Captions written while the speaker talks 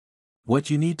What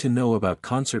you need to know about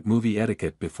concert movie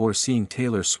etiquette before seeing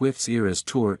Taylor Swift's Eras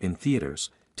tour in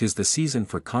theaters. 'Tis the season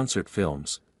for concert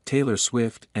films. Taylor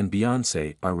Swift and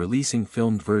Beyoncé are releasing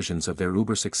filmed versions of their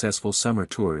uber-successful summer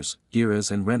tours,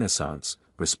 Eras and Renaissance,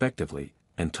 respectively,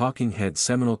 and Talking Heads'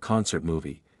 seminal concert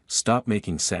movie, Stop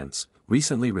Making Sense,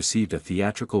 recently received a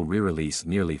theatrical re-release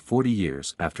nearly 40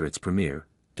 years after its premiere.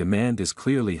 Demand is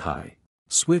clearly high.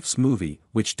 Swift's movie,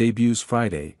 which debuts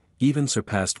Friday, even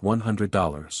surpassed $100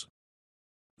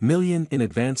 million in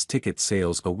advance ticket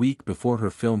sales a week before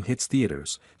her film hits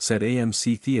theaters, said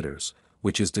AMC Theaters,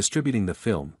 which is distributing the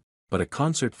film, but a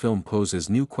concert film poses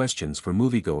new questions for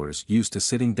moviegoers used to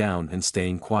sitting down and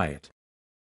staying quiet.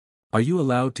 Are you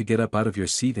allowed to get up out of your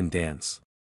seat and dance?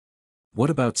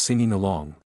 What about singing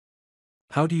along?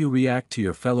 How do you react to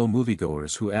your fellow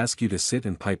moviegoers who ask you to sit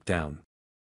and pipe down?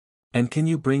 And can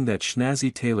you bring that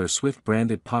schnazzy Taylor Swift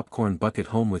branded popcorn bucket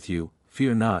home with you?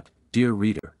 Fear not, dear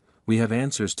reader. We have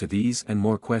answers to these and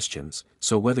more questions,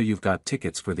 so whether you've got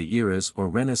tickets for the Eras or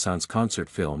Renaissance concert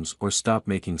films or Stop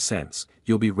Making Sense,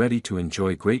 you'll be ready to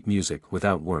enjoy great music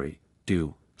without worry.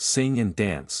 Do, sing and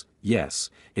dance. Yes,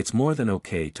 it's more than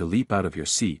okay to leap out of your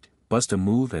seat, bust a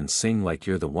move and sing like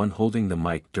you're the one holding the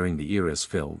mic during the Eras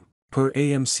film, per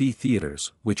AMC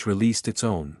Theaters, which released its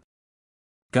own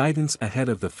guidance ahead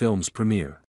of the film's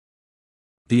premiere.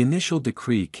 The initial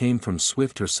decree came from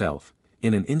Swift herself.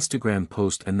 In an Instagram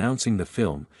post announcing the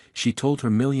film, she told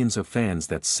her millions of fans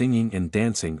that singing and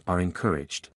dancing are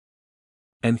encouraged.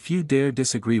 And few dare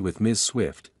disagree with Ms.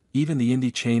 Swift. Even the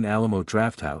indie chain Alamo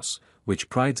Drafthouse, which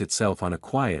prides itself on a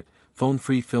quiet,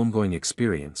 phone-free film-going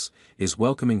experience, is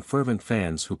welcoming fervent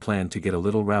fans who plan to get a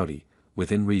little rowdy,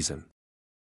 within reason.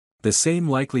 The same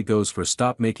likely goes for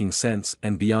Stop Making Sense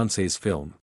and Beyoncé's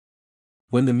film.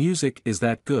 When the music is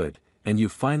that good, and you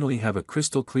finally have a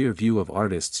crystal clear view of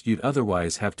artists you'd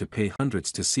otherwise have to pay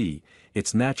hundreds to see,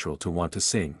 it's natural to want to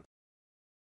sing.